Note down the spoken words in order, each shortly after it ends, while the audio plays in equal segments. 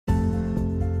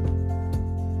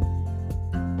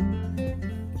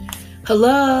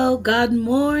Hello, good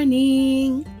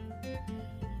morning.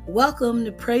 Welcome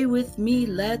to Pray With Me.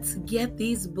 Let's get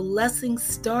these blessings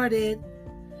started.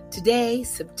 Today,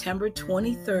 September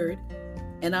 23rd,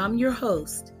 and I'm your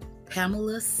host,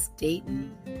 Pamela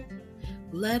Staten.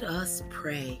 Let us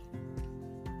pray.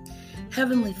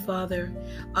 Heavenly Father,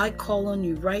 I call on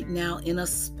you right now in a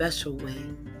special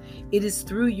way. It is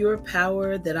through your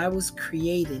power that I was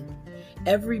created.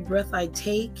 Every breath I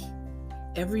take,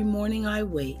 every morning I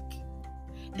wake,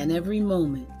 and every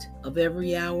moment of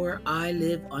every hour I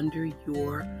live under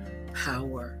your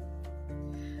power.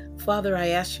 Father, I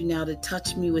ask you now to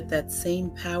touch me with that same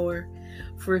power,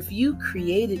 for if you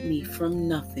created me from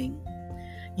nothing,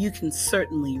 you can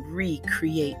certainly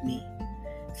recreate me.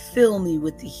 Fill me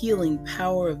with the healing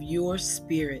power of your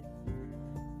Spirit.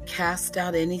 Cast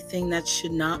out anything that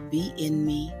should not be in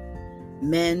me.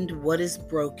 Mend what is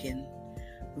broken.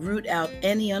 Root out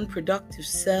any unproductive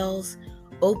cells.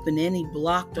 Open any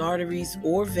blocked arteries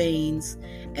or veins,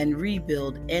 and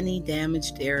rebuild any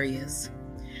damaged areas.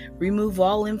 Remove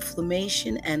all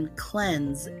inflammation and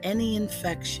cleanse any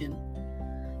infection.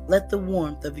 Let the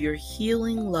warmth of your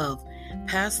healing love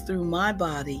pass through my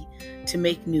body to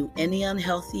make new any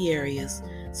unhealthy areas,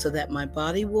 so that my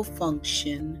body will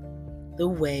function the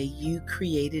way you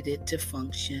created it to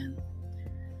function.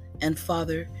 And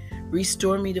Father,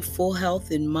 restore me to full health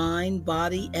in mind,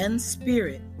 body, and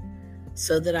spirit,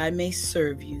 so that I may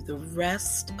serve you the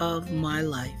rest of my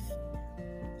life.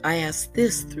 I ask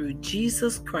this through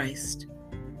Jesus Christ,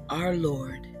 our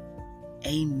Lord.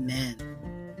 Amen.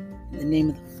 In the name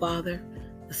of the Father,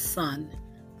 the Son,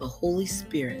 the Holy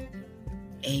Spirit.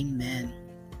 Amen.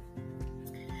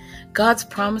 God's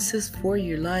promises for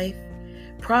your life.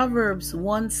 Proverbs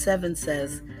 1:7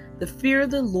 says, "The fear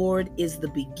of the Lord is the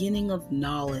beginning of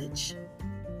knowledge."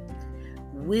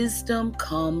 Wisdom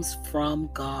comes from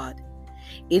God.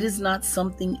 It is not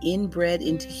something inbred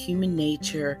into human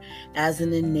nature as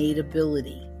an innate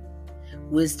ability.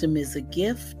 Wisdom is a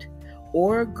gift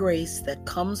or a grace that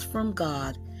comes from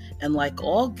God, and like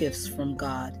all gifts from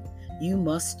God, you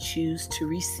must choose to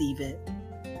receive it.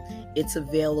 It's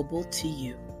available to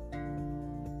you.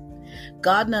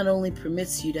 God not only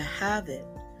permits you to have it,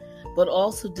 but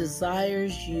also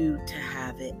desires you to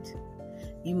have it.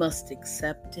 You must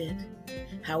accept it.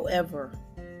 However,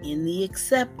 in the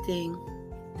accepting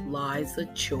lies a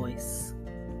choice.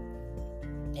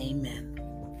 Amen.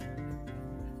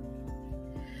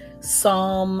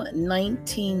 Psalm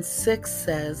 19:6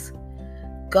 says,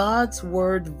 "God's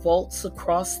word vaults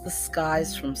across the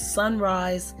skies from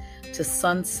sunrise to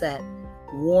sunset,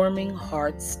 warming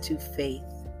hearts to faith."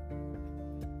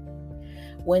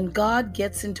 When God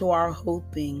gets into our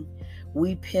hoping,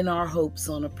 we pin our hopes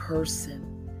on a person.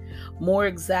 More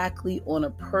exactly, on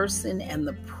a person and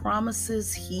the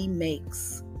promises he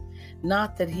makes.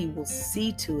 Not that he will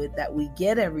see to it that we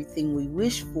get everything we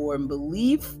wish for and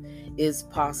believe is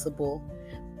possible,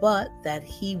 but that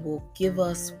he will give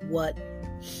us what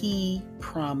he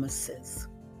promises.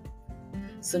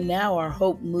 So now our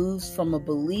hope moves from a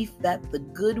belief that the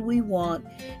good we want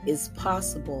is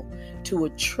possible to a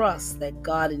trust that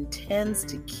God intends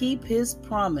to keep his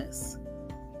promise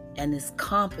and is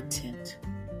competent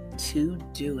to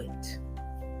do it.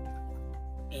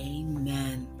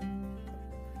 Amen.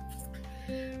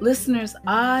 Listeners,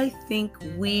 I think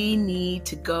we need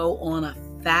to go on a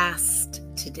fast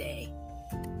today.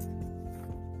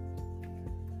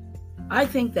 I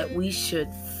think that we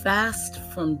should fast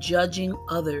from judging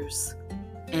others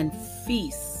and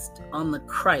feast on the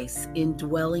Christ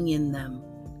indwelling in them.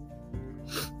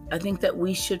 I think that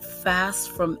we should fast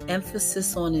from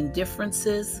emphasis on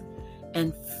indifferences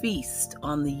and feast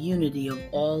on the unity of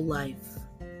all life.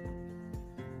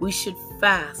 We should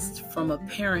fast from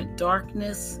apparent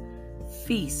darkness,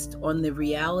 feast on the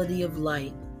reality of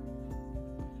light.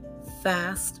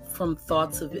 Fast from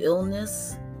thoughts of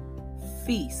illness,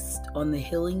 feast on the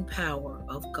healing power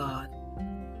of God.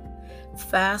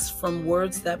 Fast from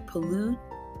words that pollute,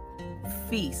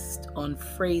 feast on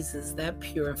phrases that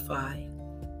purify.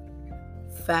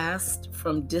 Fast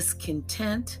from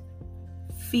discontent,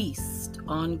 feast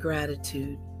on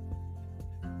gratitude.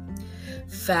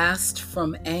 Fast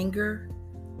from anger,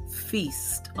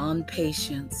 feast on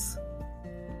patience.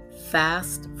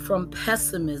 Fast from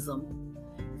pessimism,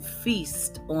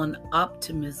 feast on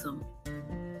optimism.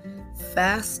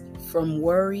 Fast from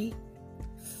worry,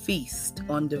 feast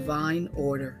on divine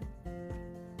order.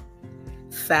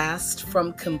 Fast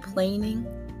from complaining,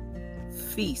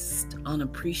 feast on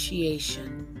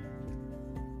appreciation.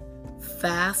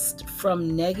 Fast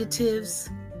from negatives,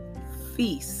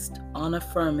 feast on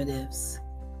affirmatives.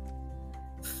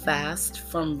 fast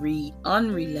from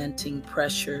unrelenting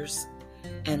pressures,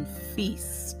 and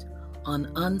feast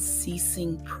on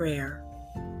unceasing prayer.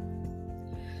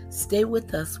 Stay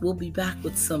with us. We'll be back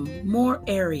with some more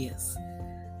areas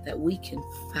that we can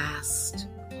fast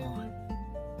on.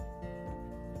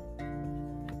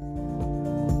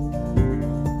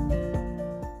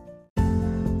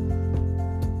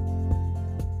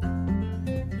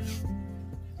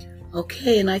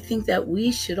 Okay, and I think that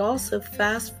we should also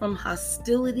fast from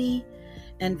hostility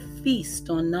and feast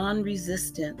on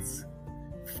non-resistance.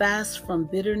 Fast from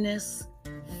bitterness,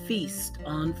 feast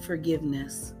on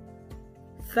forgiveness.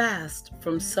 Fast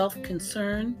from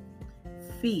self-concern,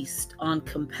 feast on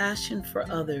compassion for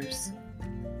others.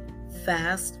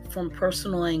 Fast from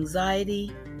personal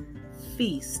anxiety,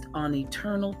 feast on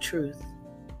eternal truth.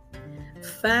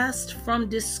 Fast from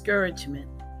discouragement,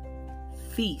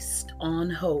 feast on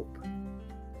hope.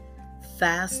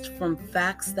 Fast from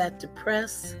facts that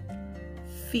depress,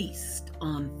 feast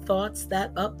on thoughts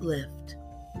that uplift.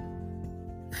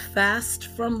 Fast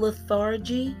from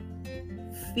lethargy,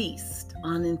 feast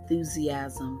on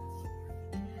enthusiasm.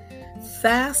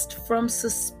 Fast from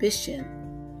suspicion,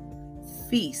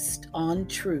 feast on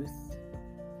truth.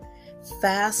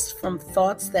 Fast from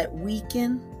thoughts that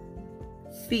weaken,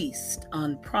 feast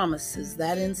on promises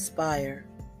that inspire.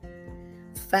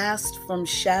 Fast from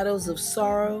shadows of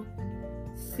sorrow,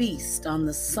 feast on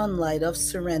the sunlight of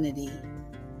serenity.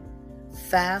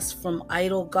 Fast from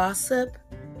idle gossip,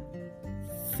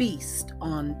 feast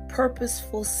on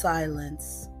purposeful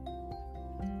silence.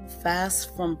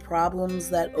 Fast from problems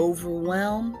that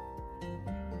overwhelm,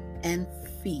 and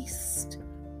feast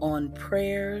on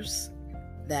prayers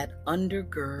that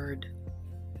undergird.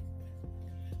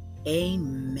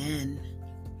 Amen.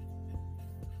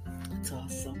 That's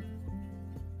awesome.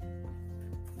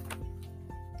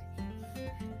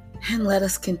 And let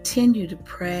us continue to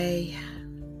pray.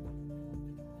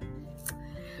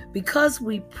 Because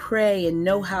we pray and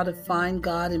know how to find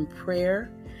God in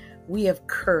prayer, we have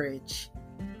courage.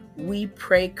 We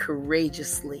pray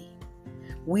courageously.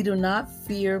 We do not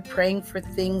fear praying for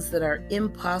things that are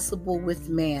impossible with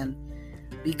man,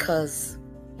 because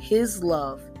His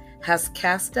love has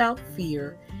cast out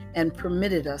fear and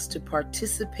permitted us to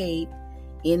participate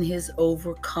in His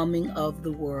overcoming of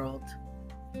the world.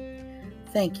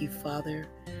 Thank you, Father,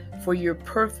 for your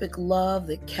perfect love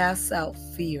that casts out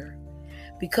fear.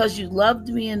 Because you loved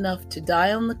me enough to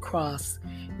die on the cross,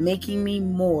 making me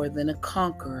more than a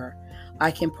conqueror,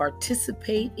 I can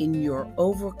participate in your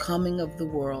overcoming of the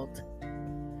world.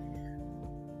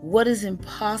 What is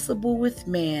impossible with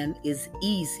man is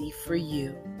easy for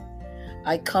you.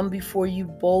 I come before you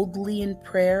boldly in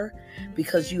prayer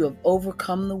because you have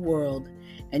overcome the world,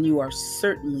 and you are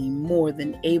certainly more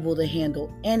than able to handle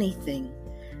anything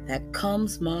that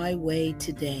comes my way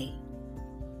today.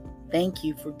 Thank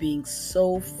you for being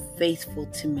so faithful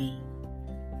to me.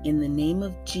 In the name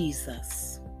of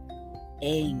Jesus,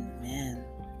 amen.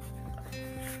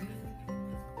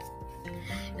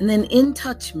 And then In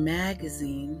Touch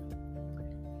magazine,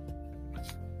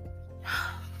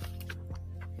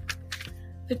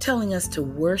 they're telling us to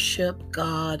worship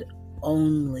God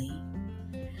only.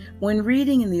 When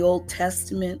reading in the Old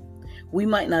Testament, we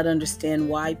might not understand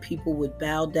why people would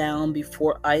bow down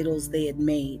before idols they had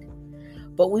made,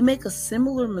 but we make a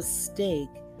similar mistake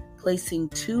placing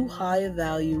too high a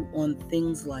value on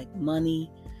things like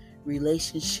money,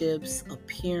 relationships,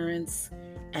 appearance,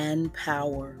 and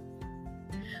power.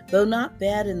 Though not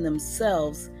bad in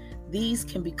themselves, these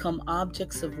can become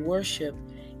objects of worship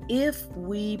if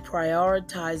we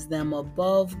prioritize them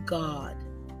above God.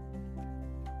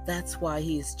 That's why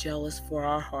He is jealous for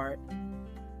our heart.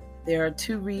 There are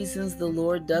two reasons the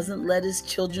Lord doesn't let His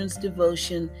children's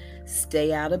devotion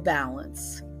stay out of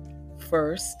balance.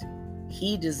 First,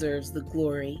 He deserves the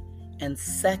glory, and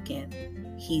second,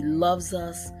 He loves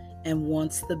us and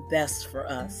wants the best for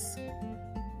us.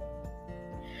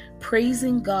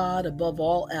 Praising God above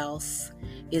all else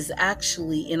is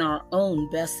actually in our own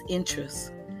best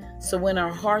interest. So when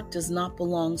our heart does not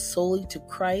belong solely to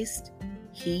Christ,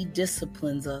 He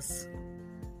disciplines us.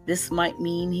 This might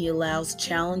mean He allows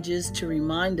challenges to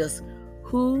remind us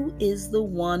who is the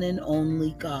one and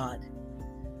only God.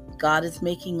 God is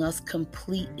making us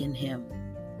complete in Him.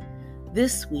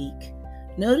 This week,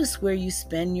 notice where you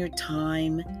spend your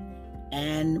time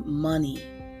and money.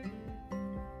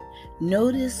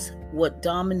 Notice what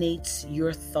dominates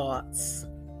your thoughts.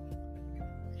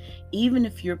 Even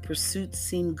if your pursuits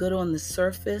seem good on the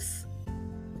surface,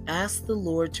 ask the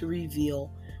Lord to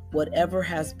reveal whatever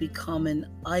has become an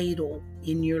idol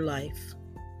in your life.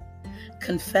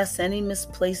 Confess any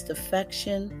misplaced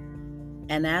affection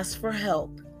and ask for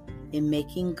help in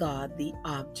making God the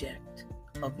object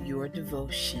of your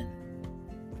devotion.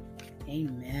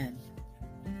 Amen.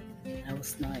 That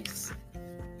was nice.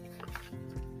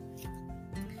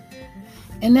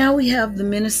 And now we have the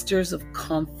ministers of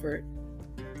comfort.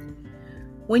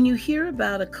 When you hear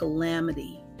about a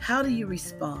calamity, how do you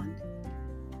respond?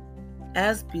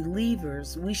 As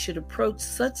believers, we should approach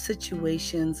such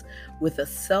situations with a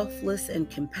selfless and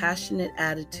compassionate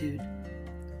attitude.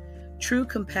 True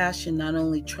compassion not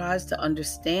only tries to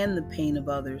understand the pain of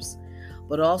others,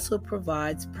 but also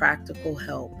provides practical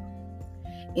help.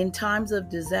 In times of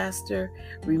disaster,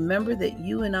 remember that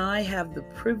you and I have the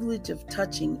privilege of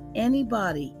touching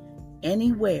anybody,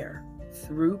 anywhere,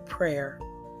 through prayer.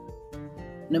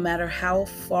 No matter how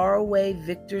far away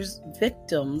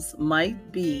victims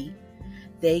might be,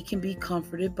 they can be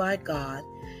comforted by God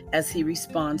as He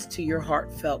responds to your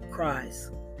heartfelt cries.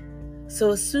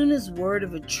 So as soon as word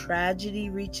of a tragedy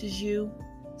reaches you,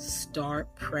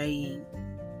 start praying.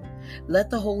 Let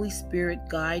the Holy Spirit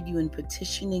guide you in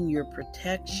petitioning your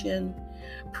protection,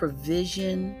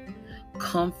 provision,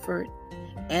 comfort,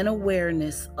 and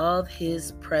awareness of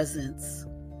His presence.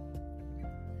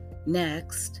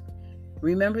 Next,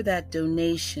 remember that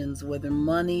donations, whether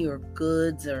money or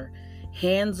goods or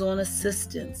hands-on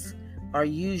assistance, are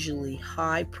usually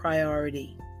high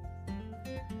priority.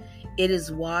 It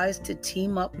is wise to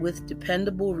team up with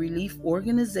dependable relief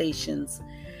organizations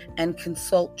and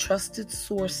consult trusted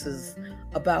sources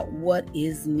about what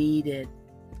is needed.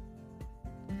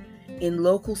 In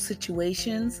local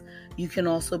situations, you can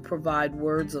also provide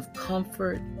words of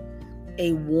comfort,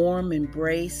 a warm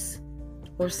embrace,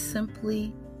 or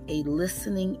simply a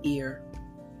listening ear.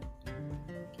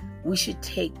 We should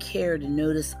take care to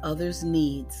notice others'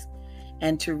 needs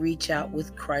and to reach out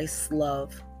with Christ's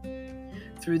love.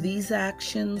 Through these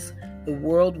actions, the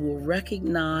world will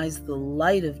recognize the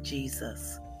light of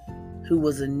Jesus, who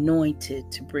was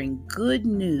anointed to bring good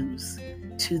news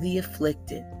to the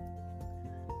afflicted.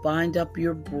 Bind up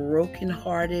your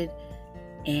brokenhearted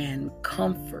and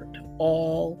comfort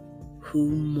all who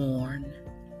mourn.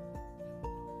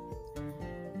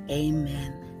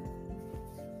 Amen.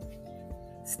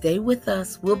 Stay with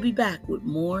us. We'll be back with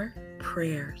more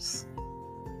prayers.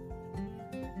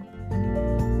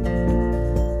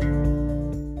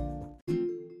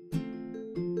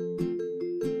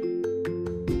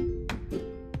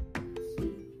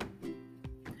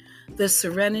 The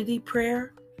Serenity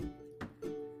Prayer.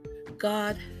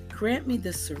 God, grant me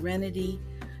the serenity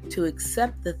to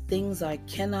accept the things I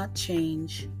cannot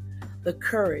change, the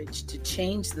courage to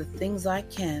change the things I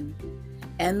can,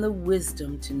 and the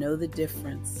wisdom to know the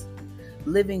difference.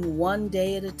 Living one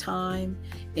day at a time,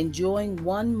 enjoying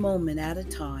one moment at a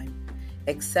time,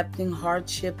 accepting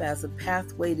hardship as a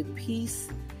pathway to peace,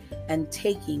 and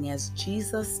taking, as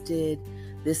Jesus did,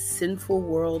 this sinful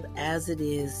world as it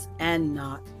is and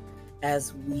not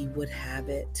as we would have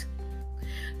it.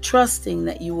 Trusting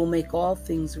that you will make all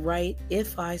things right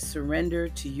if I surrender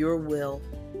to your will,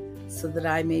 so that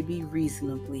I may be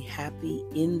reasonably happy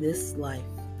in this life.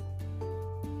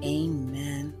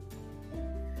 Amen.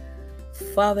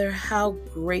 Father, how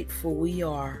grateful we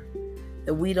are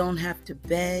that we don't have to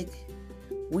beg,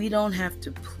 we don't have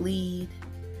to plead,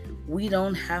 we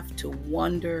don't have to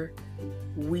wonder,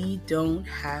 we don't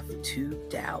have to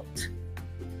doubt.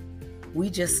 We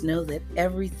just know that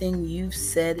everything you've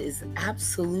said is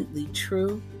absolutely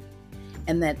true,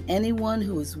 and that anyone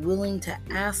who is willing to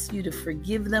ask you to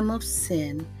forgive them of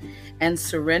sin and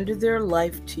surrender their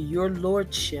life to your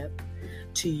lordship,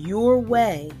 to your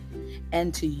way,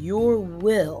 and to your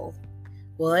will,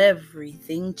 well,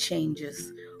 everything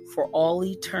changes for all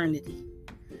eternity.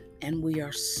 And we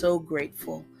are so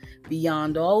grateful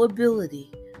beyond all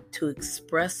ability to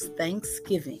express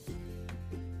thanksgiving.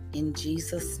 In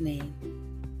Jesus' name,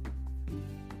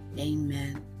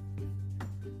 amen.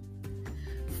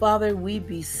 Father, we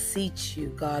beseech you,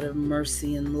 God of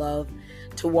mercy and love,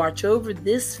 to watch over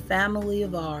this family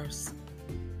of ours.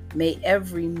 May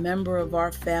every member of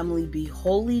our family be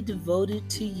wholly devoted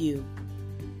to you.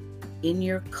 In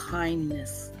your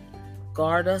kindness,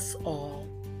 guard us all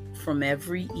from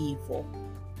every evil.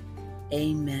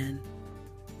 Amen.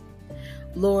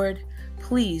 Lord,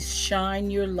 please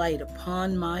shine your light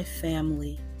upon my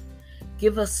family.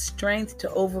 Give us strength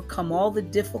to overcome all the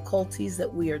difficulties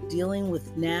that we are dealing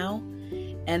with now,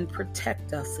 and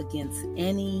protect us against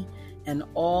any and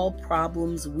all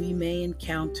problems we may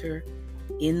encounter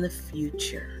in the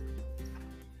future.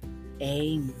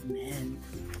 Amen.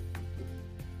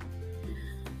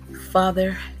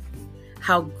 Father,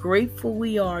 how grateful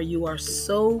we are. You are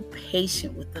so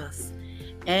patient with us,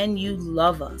 and you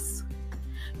love us.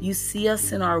 You see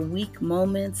us in our weak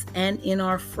moments and in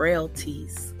our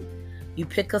frailties. You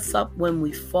pick us up when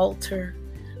we falter,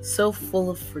 so full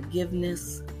of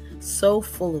forgiveness, so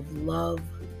full of love,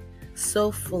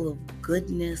 so full of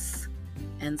goodness,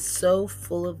 and so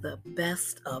full of the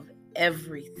best of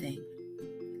everything.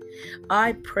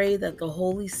 I pray that the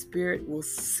Holy Spirit will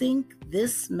sink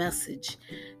this message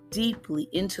deeply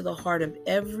into the heart of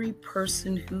every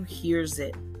person who hears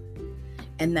it,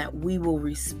 and that we will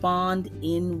respond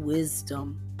in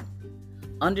wisdom,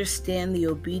 understand the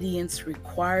obedience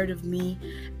required of me,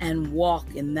 and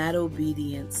walk in that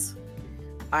obedience.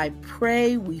 I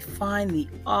pray we find the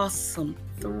awesome,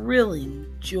 thrilling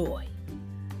joy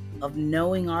of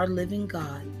knowing our living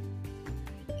God.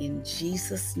 In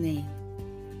Jesus' name,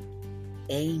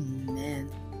 amen.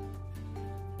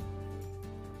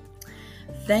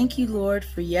 Thank you, Lord,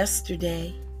 for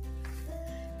yesterday.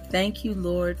 Thank you,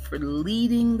 Lord, for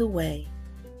leading the way.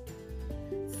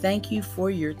 Thank you for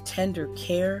your tender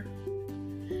care.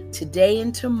 Today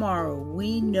and tomorrow,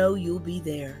 we know you'll be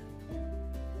there.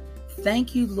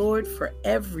 Thank you, Lord, for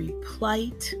every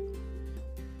plight.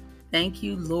 Thank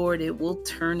you, Lord, it will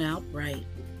turn out right.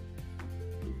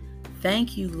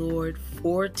 Thank you, Lord,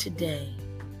 for today.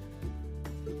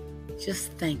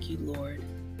 Just thank you, Lord,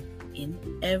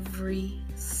 in every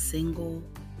single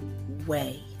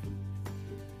way.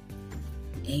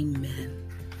 Amen.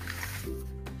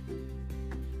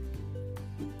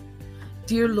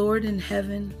 Dear Lord in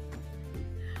heaven,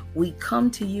 we come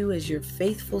to you as your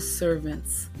faithful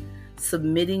servants,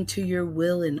 submitting to your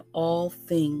will in all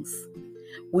things.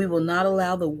 We will not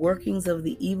allow the workings of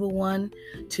the evil one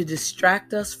to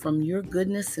distract us from your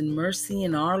goodness and mercy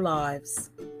in our lives.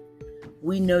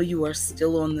 We know you are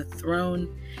still on the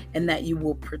throne and that you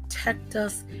will protect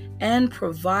us and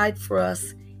provide for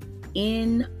us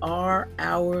in our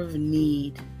hour of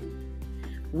need.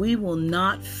 We will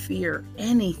not fear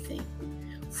anything,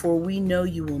 for we know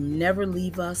you will never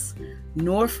leave us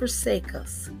nor forsake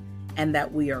us, and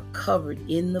that we are covered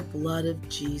in the blood of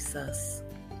Jesus.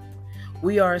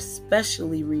 We are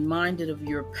especially reminded of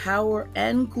your power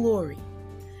and glory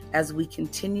as we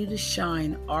continue to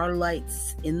shine our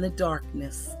lights in the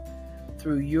darkness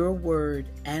through your word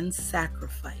and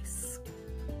sacrifice.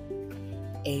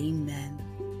 Amen.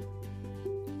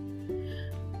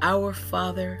 Our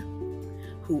Father,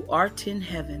 who art in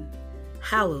heaven,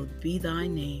 hallowed be thy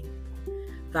name.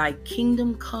 Thy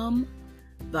kingdom come,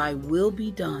 thy will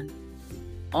be done,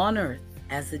 on earth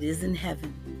as it is in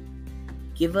heaven.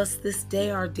 Give us this day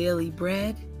our daily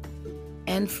bread,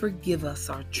 and forgive us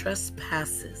our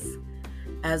trespasses,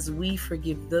 as we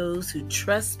forgive those who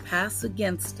trespass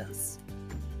against us.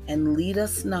 And lead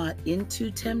us not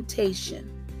into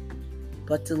temptation,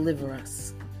 but deliver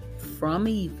us from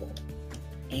evil.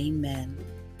 Amen.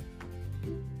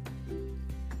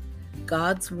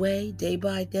 God's way day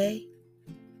by day.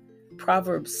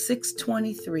 Proverbs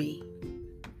 6:23.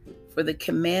 For the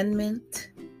commandment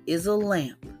is a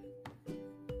lamp,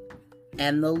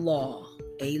 and the law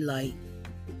a light.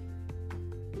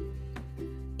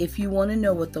 If you want to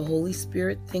know what the Holy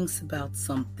Spirit thinks about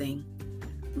something,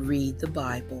 read the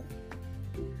Bible.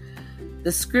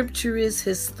 The scripture is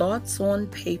his thoughts on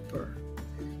paper.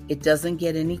 It doesn't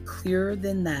get any clearer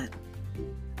than that.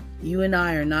 You and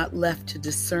I are not left to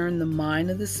discern the mind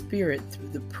of the Spirit through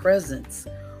the presence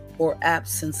or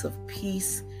absence of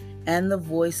peace and the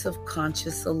voice of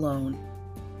conscience alone.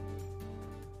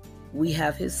 We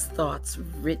have his thoughts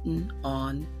written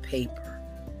on paper.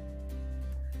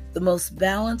 The most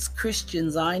balanced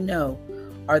Christians I know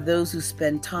are those who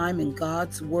spend time in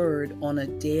God's Word on a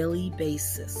daily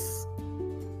basis.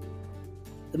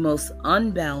 The most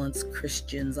unbalanced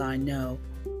Christians I know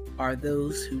are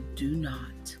those who do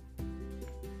not.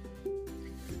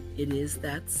 It is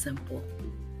that simple.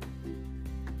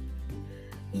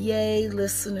 Yay,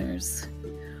 listeners.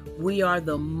 We are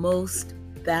the most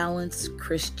balanced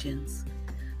Christians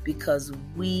because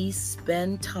we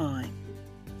spend time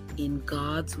in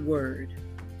God's Word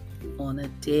on a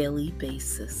daily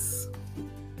basis.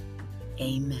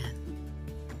 Amen.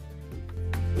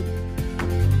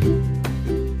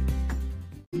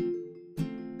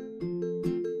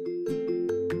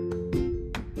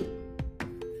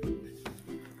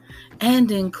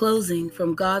 And in closing,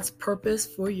 from God's purpose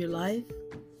for your life,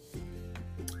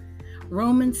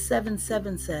 Romans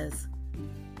 7:7 says,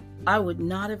 I would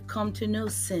not have come to know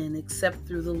sin except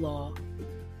through the law,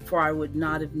 for I would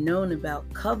not have known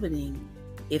about coveting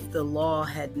if the law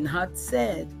had not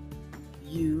said,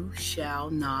 you shall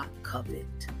not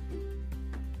covet.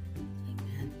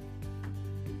 Amen.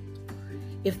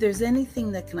 If there's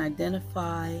anything that can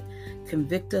identify,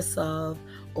 convict us of,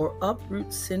 or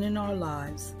uproot sin in our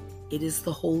lives, it is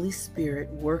the Holy Spirit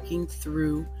working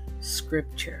through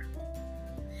Scripture.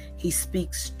 He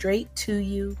speaks straight to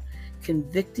you,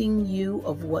 convicting you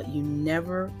of what you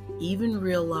never even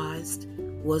realized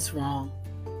was wrong.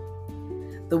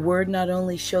 The Word not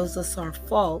only shows us our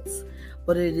faults,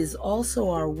 but it is also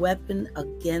our weapon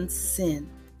against sin.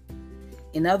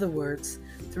 In other words,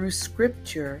 through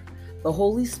Scripture, the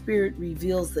Holy Spirit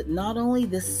reveals that not only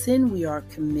the sin we are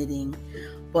committing,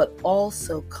 but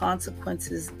also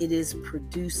consequences it is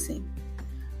producing,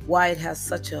 why it has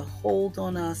such a hold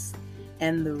on us,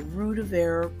 and the root of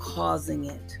error causing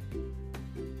it.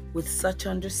 With such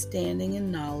understanding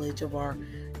and knowledge of our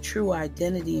true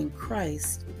identity in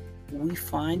Christ, we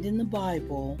find in the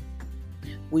Bible,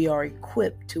 we are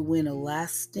equipped to win a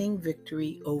lasting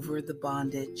victory over the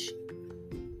bondage.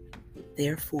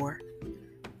 Therefore,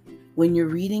 when you're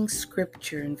reading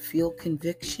Scripture and feel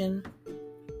conviction,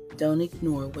 don't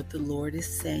ignore what the Lord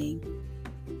is saying.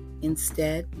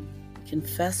 Instead,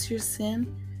 confess your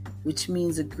sin, which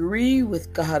means agree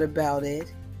with God about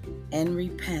it, and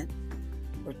repent,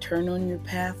 or turn on your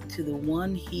path to the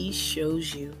one He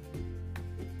shows you.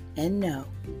 And know,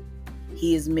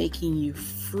 He is making you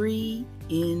free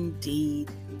indeed.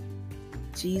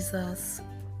 Jesus,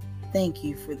 thank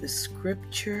you for the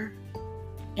Scripture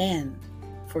and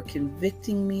for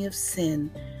convicting me of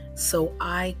sin so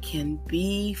I can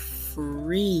be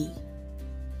free.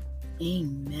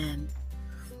 Amen.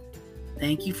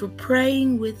 Thank you for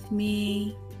praying with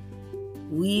me.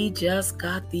 We just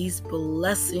got these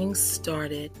blessings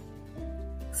started.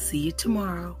 See you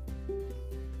tomorrow.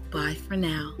 Bye for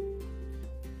now.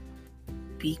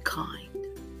 Be kind.